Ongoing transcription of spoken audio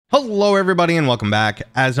Hello everybody and welcome back.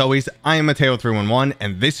 As always, I am Mateo311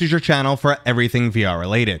 and this is your channel for everything VR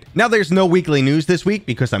related. Now there's no weekly news this week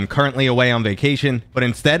because I'm currently away on vacation, but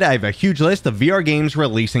instead I have a huge list of VR games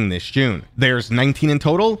releasing this June. There's 19 in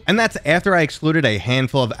total, and that's after I excluded a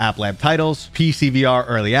handful of App Lab titles, PCVR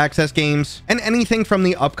early access games, and anything from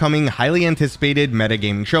the upcoming highly anticipated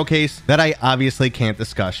metagaming showcase that I obviously can't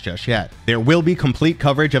discuss just yet. There will be complete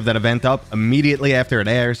coverage of that event up immediately after it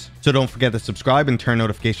airs, so don't forget to subscribe and turn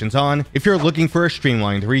notifications on if you're looking for a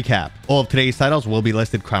streamlined recap. All of today's titles will be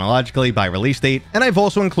listed chronologically by release date, and I've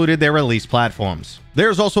also included their release platforms.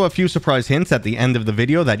 There's also a few surprise hints at the end of the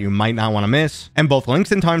video that you might not want to miss, and both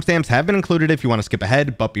links and timestamps have been included if you want to skip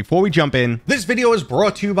ahead. But before we jump in, this video is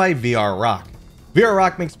brought to you by VR Rock. VR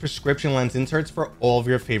Rock makes prescription lens inserts for all of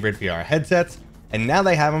your favorite VR headsets, and now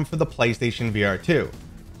they have them for the PlayStation VR 2. So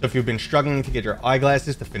if you've been struggling to get your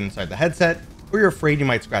eyeglasses to fit inside the headset, or you're afraid you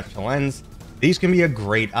might scratch the lens, these can be a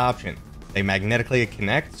great option. They magnetically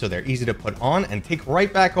connect, so they're easy to put on and take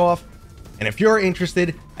right back off. And if you're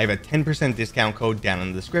interested, I have a 10% discount code down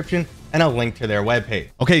in the description and a link to their webpage.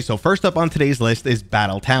 Okay, so first up on today's list is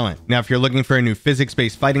Battle Talent. Now, if you're looking for a new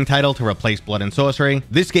physics-based fighting title to replace Blood and Sorcery,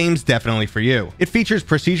 this game's definitely for you. It features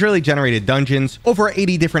procedurally generated dungeons, over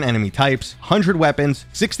 80 different enemy types, 100 weapons,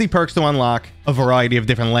 60 perks to unlock, a variety of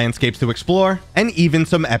different landscapes to explore, and even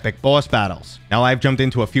some epic boss battles. Now, I've jumped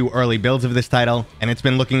into a few early builds of this title, and it's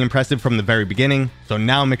been looking impressive from the very beginning, so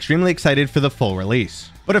now I'm extremely excited for the full release.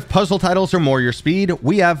 But if puzzle titles are more your speed,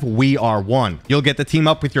 we have We Are One. You'll get to team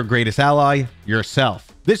up with your greatest ally,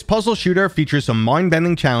 yourself. This puzzle shooter features some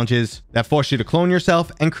mind-bending challenges that force you to clone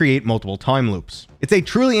yourself and create multiple time loops. It's a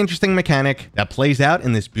truly interesting mechanic that plays out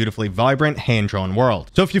in this beautifully vibrant, hand-drawn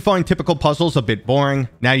world. So if you find typical puzzles a bit boring,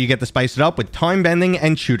 now you get to spice it up with time-bending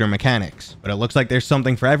and shooter mechanics. But it looks like there's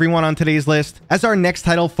something for everyone on today's list, as our next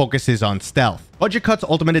title focuses on stealth. Budget Cuts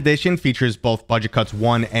Ultimate Edition features both Budget Cuts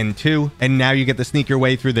 1 and 2, and now you get to sneak your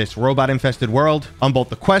way through this robot-infested world on both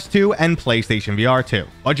the Quest 2 and PlayStation VR 2.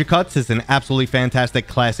 Budget Cuts is an absolutely fantastic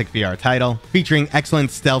classic VR title, featuring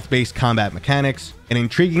excellent stealth-based combat mechanics, an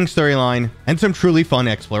intriguing storyline, and some truly fun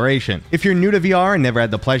exploration. If you're new to VR and never had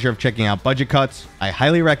the pleasure of checking out Budget Cuts, I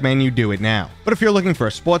highly recommend you do it now. But if you're looking for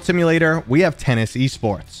a sports simulator, we have Tennis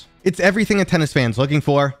Esports. It's everything a tennis fan's looking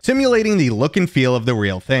for, simulating the look and feel of the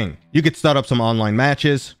real thing. You could start up some online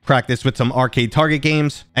matches, practice with some arcade target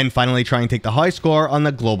games, and finally try and take the high score on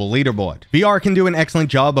the global leaderboard. VR can do an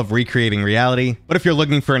excellent job of recreating reality, but if you're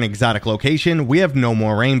looking for an exotic location, we have No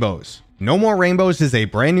More Rainbows. No More Rainbows is a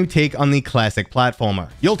brand new take on the classic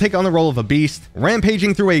platformer. You'll take on the role of a beast,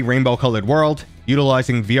 rampaging through a rainbow-colored world,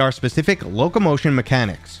 utilizing VR-specific locomotion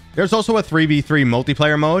mechanics. There's also a 3v3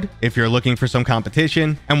 multiplayer mode if you're looking for some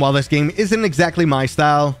competition, and while this game isn't exactly my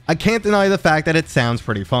style, I can't deny the fact that it sounds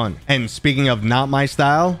pretty fun. And speaking of not my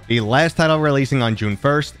style, the last title releasing on June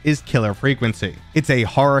 1st is Killer Frequency. It's a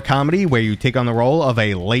horror comedy where you take on the role of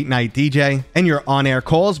a late-night DJ, and your on-air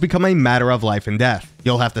calls become a matter of life and death.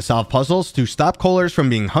 You'll have to solve puzzles to stop callers from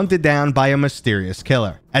being hunted down by a mysterious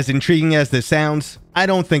killer. As intriguing as this sounds, I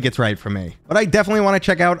don't think it's right for me. But I definitely want to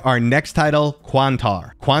check out our next title,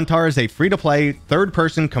 Quantaar. Quantaar is a free-to-play,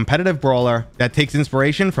 third-person competitive brawler that takes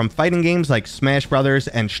inspiration from fighting games like Smash Bros.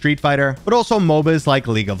 And Street Fighter, but also MOBAs like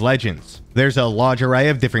League of Legends. There's a large array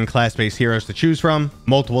of different class-based heroes to choose from,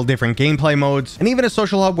 multiple different gameplay modes, and even a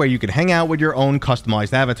social hub where you can hang out with your own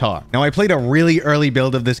customized avatar. Now, I played a really early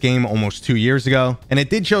build of this game almost 2 years ago, and it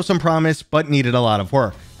did show some promise, but needed a lot of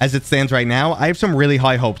work. As it stands right now, I have some really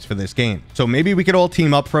high hopes for this game, so maybe we could all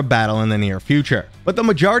team up for a battle in the near future. But the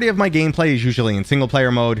majority of my gameplay is usually in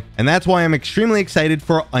single-player mode, and that's why I'm extremely excited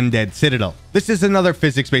for Undead Citadel. This is another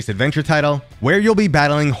physics-based adventure title, where you'll be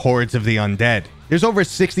battling hordes of the undead. There's over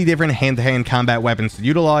 60 different hand-to-hand combat weapons to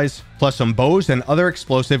utilize, plus some bows and other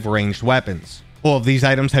explosive ranged weapons. All of these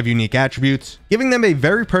items have unique attributes, giving them a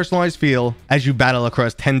very personalized feel as you battle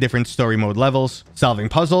across 10 different story mode levels, solving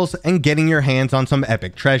puzzles, and getting your hands on some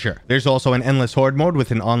epic treasure. There's also an endless horde mode with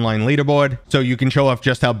an online leaderboard, so you can show off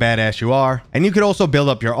just how badass you are, and you could also build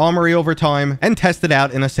up your armory over time and test it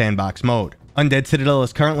out in a sandbox mode. Undead Citadel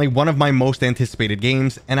is currently one of my most anticipated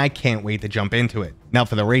games, and I can't wait to jump into it. Now,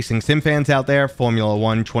 for the racing sim fans out there, Formula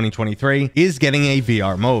 1 2023 is getting a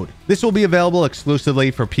VR mode. This will be available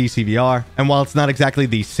exclusively for PCVR, and while it's not exactly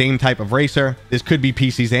the same type of racer, this could be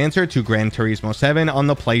PC's answer to Gran Turismo 7 on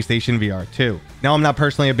the PlayStation VR 2. Now, I'm not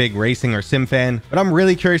personally a big racing or sim fan, but I'm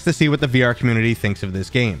really curious to see what the VR community thinks of this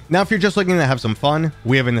game. Now, if you're just looking to have some fun,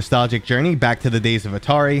 we have a nostalgic journey back to the days of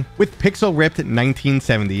Atari with Pixel Ripped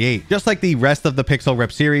 1978. Just like the rest of the Pixel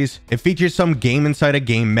Rip series, it features some game inside a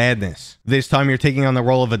game madness. This time you're taking taking on the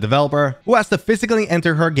role of a developer who has to physically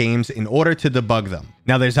enter her games in order to debug them.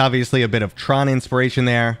 Now, there's obviously a bit of Tron inspiration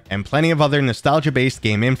there, and plenty of other nostalgia-based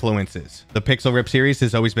game influences. The Pixel Rip series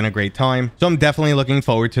has always been a great time, so I'm definitely looking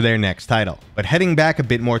forward to their next title. But heading back a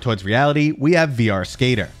bit more towards reality, we have VR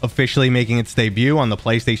Skater. Officially making its debut on the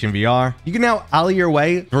PlayStation VR, you can now ollie your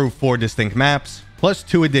way through 4 distinct maps, plus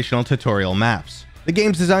 2 additional tutorial maps. The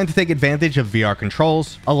game's designed to take advantage of VR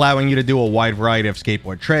controls, allowing you to do a wide variety of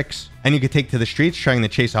skateboard tricks, and you can take to the streets trying to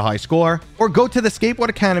chase a high score, or go to the Skateboard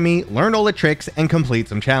Academy, learn all the tricks, and complete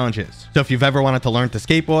some challenges. So if you've ever wanted to learn to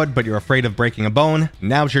skateboard, but you're afraid of breaking a bone,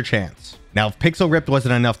 now's your chance. Now, if Pixel Ripped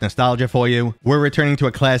wasn't enough nostalgia for you, we're returning to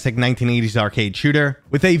a classic 1980s arcade shooter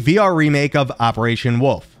with a VR remake of Operation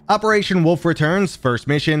Wolf. Operation Wolf Return's first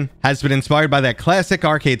mission has been inspired by that classic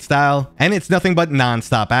arcade style, and it's nothing but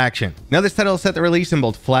non-stop action. Now, this title is set to release in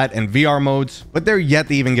both flat and VR modes, but they're yet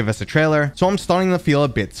to even give us a trailer, so I'm starting to feel a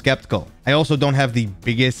bit skeptical. I also don't have the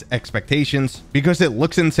biggest expectations because it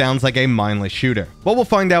looks and sounds like a mindless shooter, but we'll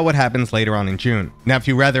find out what happens later on in June. Now, if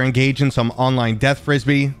you rather engage in some online death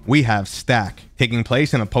frisbee, we have Stack. Taking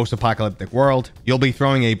place in a post-apocalyptic world, you'll be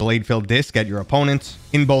throwing a blade-filled disc at your opponents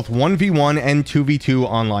in both 1v1 and 2v2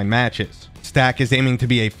 online matches. Stack is aiming to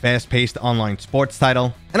be a fast-paced online sports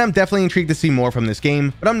title, and I'm definitely intrigued to see more from this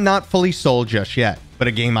game, but I'm not fully sold just yet. But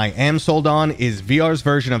a game I am sold on is VR's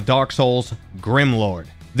version of Dark Souls, Grimlord.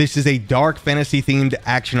 This is a dark fantasy-themed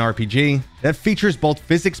action RPG that features both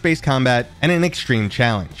physics-based combat and an extreme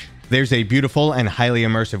challenge. There's a beautiful and highly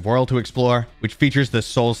immersive world to explore, which features the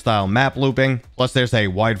Souls-style map looping, plus there's a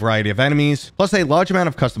wide variety of enemies, plus a large amount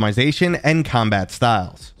of customization and combat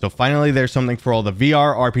styles. So finally, there's something for all the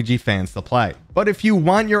VR RPG fans to play. But if you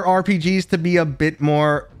want your RPGs to be a bit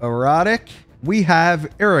more erotic, we have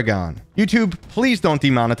Iragon. YouTube, please don't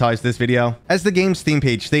demonetize this video. As the game's Steam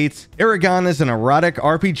page states, Iragon is an erotic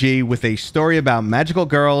RPG with a story about magical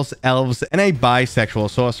girls, elves, and a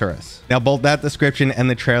bisexual sorceress. Now, both that description and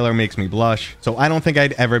the trailer makes me blush, so I don't think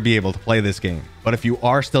I'd ever be able to play this game. But if you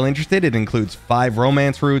are still interested, it includes 5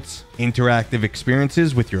 romance routes, interactive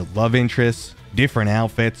experiences with your love interests, different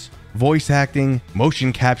outfits, voice acting,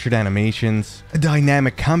 motion captured animations, a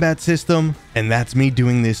dynamic combat system, and that's me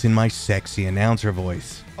doing this in my sexy announcer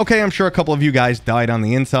voice. Okay, I'm sure a couple of you guys died on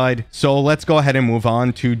the inside, so let's go ahead and move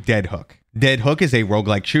on to Dead Hook. Dead Hook is a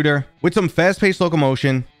roguelike shooter with some fast-paced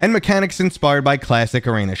locomotion and mechanics inspired by classic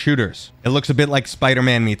arena shooters. It looks a bit like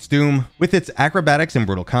Spider-Man meets Doom with its acrobatics and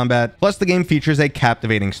brutal combat, plus the game features a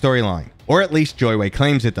captivating storyline. Or at least Joyway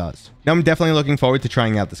claims it does. Now, I'm definitely looking forward to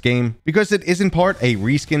trying out this game because it is in part a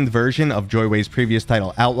reskinned version of Joyway's previous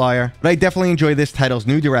title Outlier, but I definitely enjoy this title's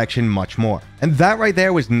new direction much more. And that right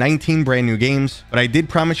there was 19 brand new games, but I did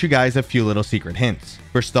promise you guys a few little secret hints.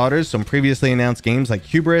 For starters, some previously announced games like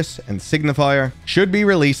Hubris and Signifier should be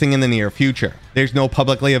releasing in the near future. There's no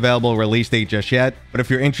publicly available release date just yet, but if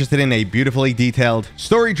you're interested in a beautifully detailed,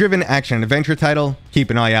 story-driven action-adventure title, keep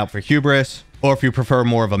an eye out for Hubris. Or if you prefer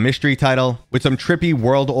more of a mystery title with some trippy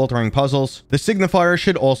world-altering puzzles, the Signifier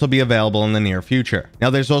should also be available in the near future.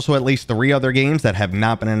 Now, there's also at least 3 other games that have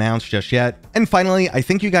not been announced just yet. And finally, I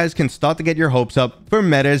think you guys can start to get your hopes up for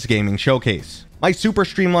Meta's gaming showcase. My super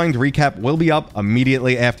streamlined recap will be up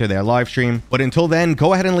immediately after their live stream, but until then,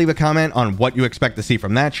 go ahead and leave a comment on what you expect to see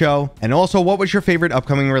from that show, and also what was your favorite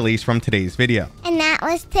upcoming release from today's video. And that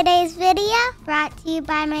was today's video, brought to you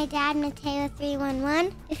by my dad,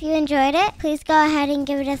 Mateo311. If you enjoyed it, please go ahead and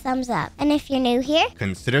give it a thumbs up. And if you're new here,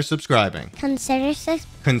 Consider subscribing. consider subscribing.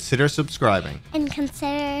 Consider subscribing.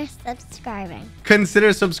 Consider subscribing.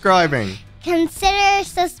 Consider subscribing. Consider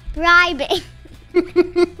subscribing.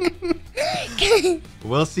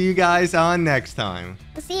 We'll see you guys on next time.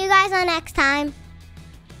 We'll see you guys on next time.